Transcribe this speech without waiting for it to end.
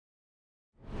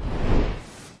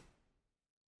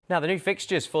Now, the new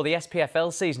fixtures for the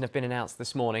SPFL season have been announced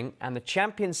this morning, and the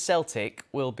champions Celtic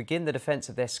will begin the defence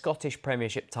of their Scottish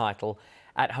Premiership title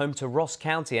at home to Ross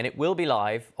County, and it will be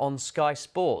live on Sky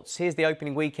Sports. Here's the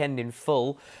opening weekend in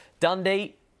full.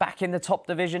 Dundee back in the top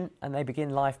division, and they begin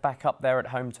life back up there at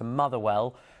home to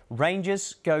Motherwell.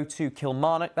 Rangers go to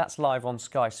Kilmarnock, that's live on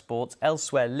Sky Sports.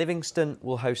 Elsewhere, Livingston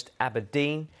will host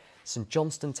Aberdeen, St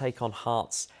Johnstone take on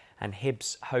Hearts, and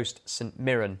Hibs host St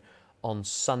Mirren on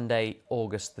Sunday,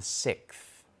 August the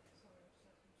 6th.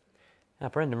 Now,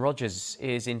 Brendan Rodgers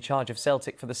is in charge of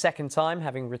Celtic for the second time,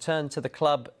 having returned to the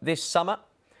club this summer.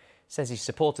 Says he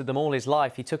supported them all his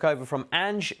life. He took over from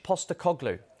Ange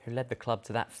Postecoglou, who led the club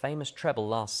to that famous treble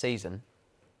last season.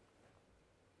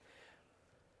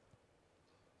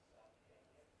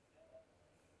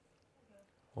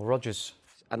 Well, Rodgers,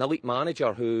 an elite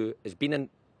manager who has been in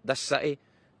this city,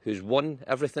 who's won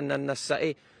everything in this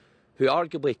city, who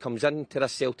arguably comes into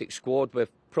this Celtic squad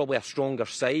with probably a stronger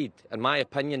side, in my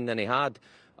opinion, than he had.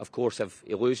 Of course, if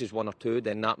he loses one or two,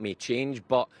 then that may change,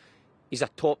 but he's a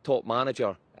top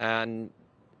manager. And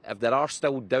if there are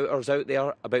still doubters out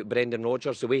there about Brendan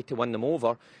Rodgers, the way to win them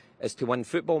over is to win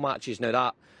football matches.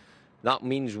 Now, that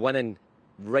means winning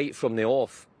right from the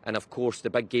off. And, of course, the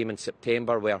big game in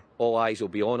September where all eyes will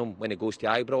be on him when he goes to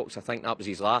Ibrox. I think that was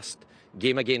his last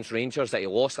game against Rangers that he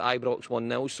lost at Ibrox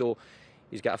 1-0. So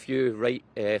he's got a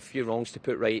few wrongs to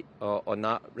put right on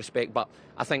that respect. But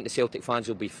I think the Celtic fans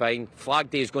will be fine.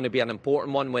 Flag Day is going to be an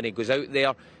important one when he goes out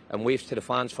there and waves to the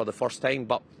fans for the first time.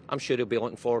 But I'm sure he'll be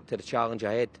looking forward to the challenge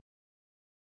ahead.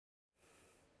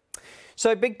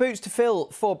 So, big boots to fill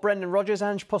for Brendan Rodgers.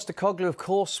 Ange Postecoglou, of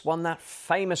course, won that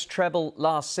famous treble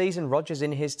last season. Rodgers,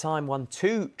 in his time, won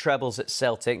 2 trebles at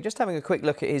Celtic. Just having a quick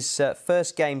look at his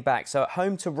first game back. So, at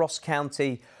home to Ross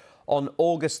County on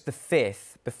August the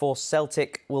 5th, before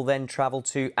Celtic will then travel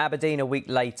to Aberdeen a week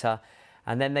later,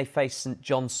 and then they face St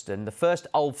Johnstone. The first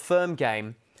Old Firm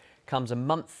game comes a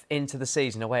month into the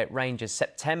season away at Rangers,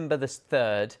 September the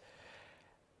 3rd.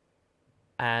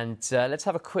 And let's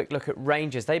have a quick look at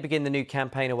Rangers. They begin the new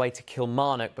campaign away to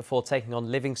Kilmarnock before taking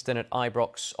on Livingston at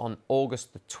Ibrox on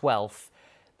August the 12th.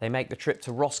 They make the trip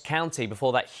to Ross County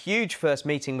before that huge first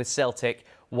meeting with Celtic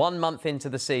 1 month into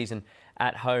the season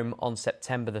at home on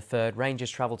September the 3rd.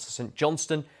 Rangers travel to St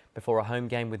Johnstone before a home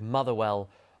game with Motherwell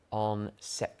on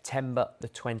September the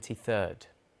 23rd.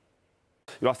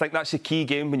 You know, I think that's the key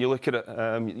game when you look at it.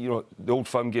 You know, the Old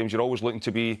Firm games, you're always looking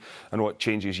to be, I know it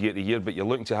changes year to year, but you're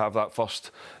looking to have that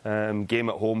first game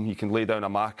at home. You can lay down a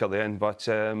marker then, but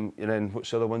and then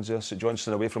what's the other ones there? St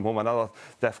Johnstone away from home, another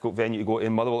difficult venue to go to,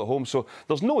 Motherwell at home. So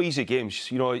there's no easy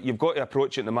games. You know, you've got to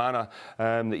approach it in the manner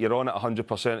that you're on at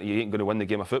 100%. You ain't going to win the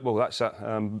game of football. That's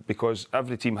it, because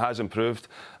every team has improved,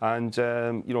 and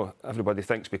you know, everybody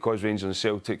thinks because Rangers and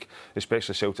Celtic,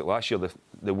 especially Celtic last year,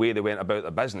 the way they went about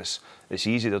their business, it's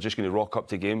easy. They're just going to rock up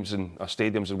to games and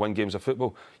stadiums and win games of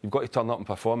football. You've got to turn up and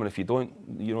perform, and if you don't,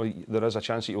 you know, there is a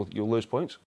chance that you'll lose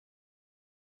points.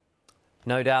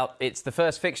 No doubt. It's the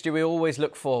first fixture we always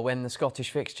look for when the Scottish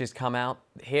fixtures come out.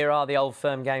 Here are the Old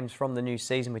Firm games from the new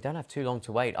season. We don't have too long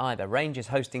to wait either. Rangers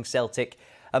hosting Celtic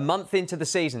a month into the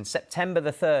season, September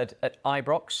the 3rd at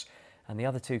Ibrox. And the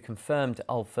other 2 confirmed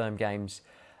Old Firm games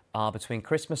are between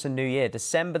Christmas and New Year,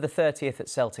 December the 30th at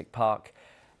Celtic Park,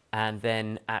 and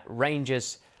then at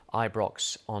Rangers,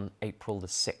 Ibrox on April the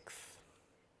 6th.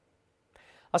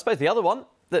 I suppose the other one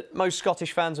that most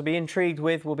Scottish fans will be intrigued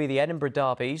with will be the Edinburgh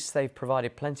derbies. They've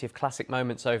provided plenty of classic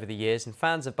moments over the years, and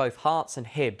fans of both Hearts and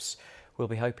Hibs will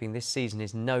be hoping this season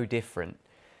is no different.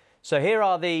 So here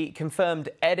are the confirmed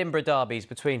Edinburgh derbies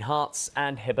between Hearts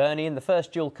and Hibernian. The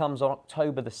first duel comes on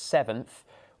October the 7th,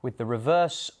 with the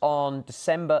reverse on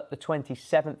December the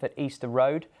 27th at Easter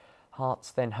Road.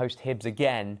 Hearts then host Hibs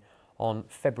again on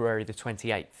February the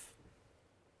 28th.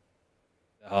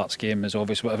 The Hearts game is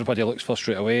obviously what everybody looks for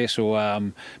straight away. So,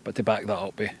 but to back that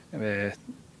up with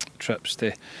trips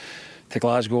to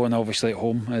Glasgow and obviously at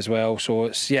home as well. So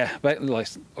it's like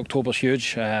October's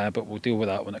huge, but we'll deal with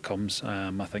that when it comes.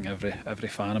 I think every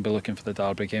fan will be looking for the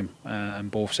derby game on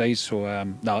both sides. So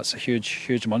no, it's a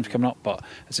huge month coming up. But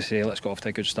as I say, let's get off to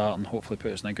a good start and hopefully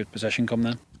put us in a good position come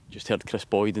then. Just heard Chris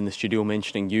Boyd in the studio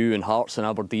mentioning you and Hearts and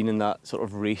Aberdeen in that sort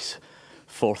of race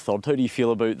for third. How do you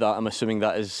feel about that? I'm assuming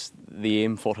that is the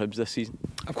aim for Hibs this season.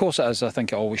 Of course it is. I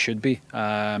think it always should be.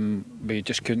 We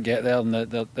just couldn't get there on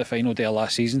the final day of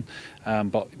last season,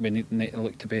 but we need to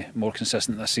look to be more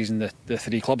consistent this season. The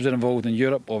 3 clubs are involved in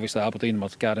Europe. Obviously Aberdeen were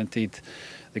guaranteed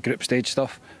the group stage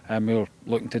stuff, and we were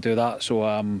looking to do that. So,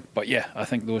 but yeah, I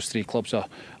think those 3 clubs are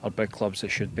big clubs that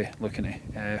should be looking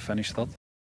to finish third.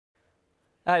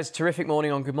 It's a terrific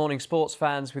morning on Good Morning Sports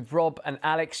fans, with Rob and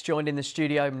Alex joined in the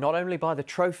studio not only by the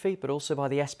trophy but also by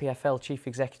the SPFL Chief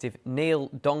Executive Neil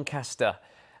Doncaster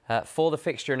for the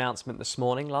fixture announcement this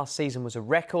morning. Last season was a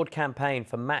record campaign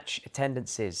for match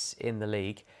attendances in the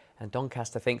league, and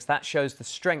Doncaster thinks that shows the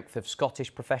strength of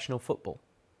Scottish professional football.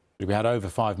 We had over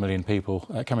 5 million people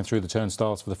coming through the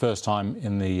turnstiles for the first time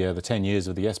in the 10 years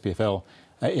of the SPFL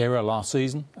era last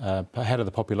season, ahead of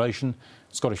the population.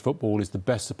 Scottish football is the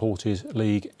best supported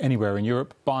league anywhere in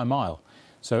Europe by a mile.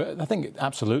 So I think it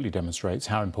absolutely demonstrates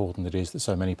how important it is that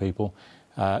so many people,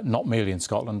 not merely in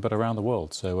Scotland but around the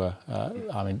world. So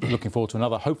I mean, looking forward to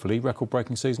another, hopefully,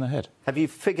 record-breaking season ahead. Have you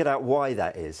figured out why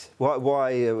that is?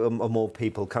 Why are more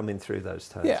people coming through those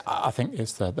turns? Yeah, I think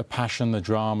it's the passion, the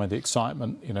drama, the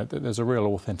excitement. You know, there's a real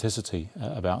authenticity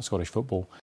about Scottish football.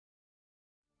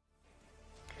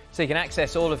 So you can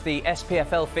access all of the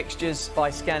SPFL fixtures by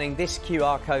scanning this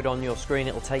QR code on your screen.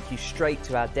 It'll take you straight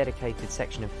to our dedicated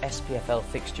section of SPFL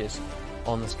fixtures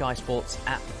on the Sky Sports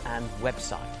app and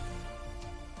website.